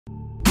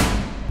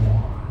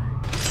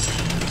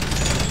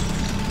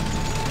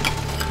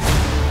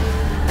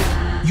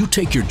You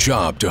take your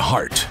job to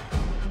heart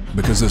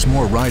because there's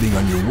more riding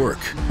on your work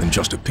than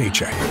just a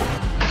paycheck.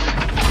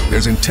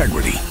 There's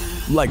integrity,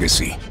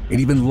 legacy, and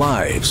even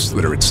lives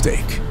that are at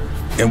stake.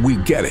 And we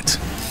get it.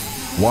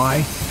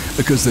 Why?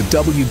 Because the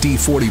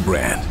WD-40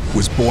 brand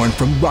was born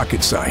from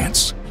rocket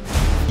science.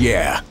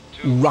 Yeah,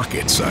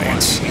 rocket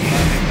science.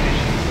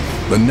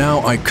 The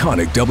now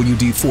iconic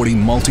WD-40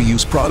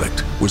 multi-use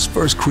product was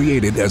first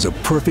created as a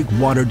perfect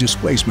water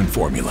displacement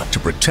formula to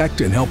protect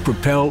and help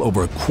propel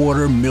over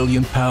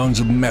 250,000 pounds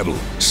of metal,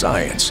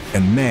 science,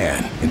 and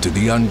man into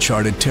the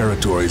uncharted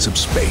territories of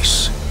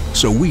space.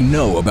 So we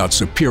know about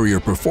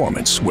superior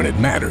performance when it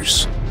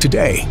matters.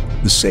 Today,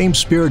 the same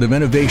spirit of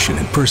innovation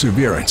and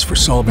perseverance for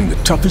solving the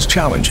toughest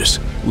challenges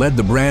led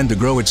the brand to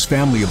grow its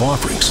family of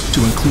offerings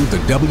to include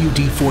the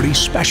WD-40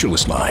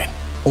 Specialist line.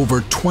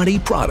 Over 20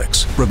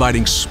 products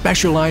providing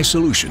specialized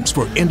solutions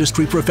for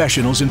industry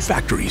professionals in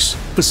factories,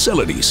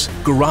 facilities,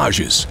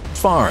 garages,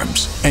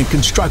 farms, and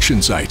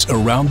construction sites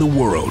around the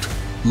world.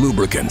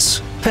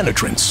 Lubricants,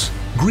 penetrants,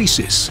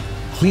 greases,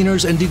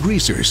 cleaners and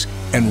degreasers,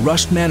 and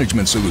rust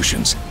management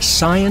solutions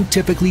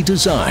scientifically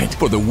designed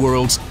for the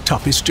world's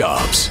toughest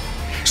jobs.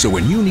 So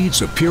when you need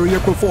superior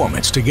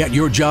performance to get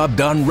your job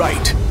done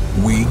right,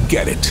 we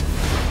get it.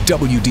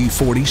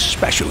 WD-40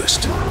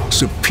 Specialist.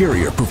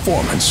 Superior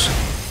performance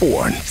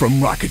born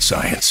from rocket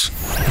science.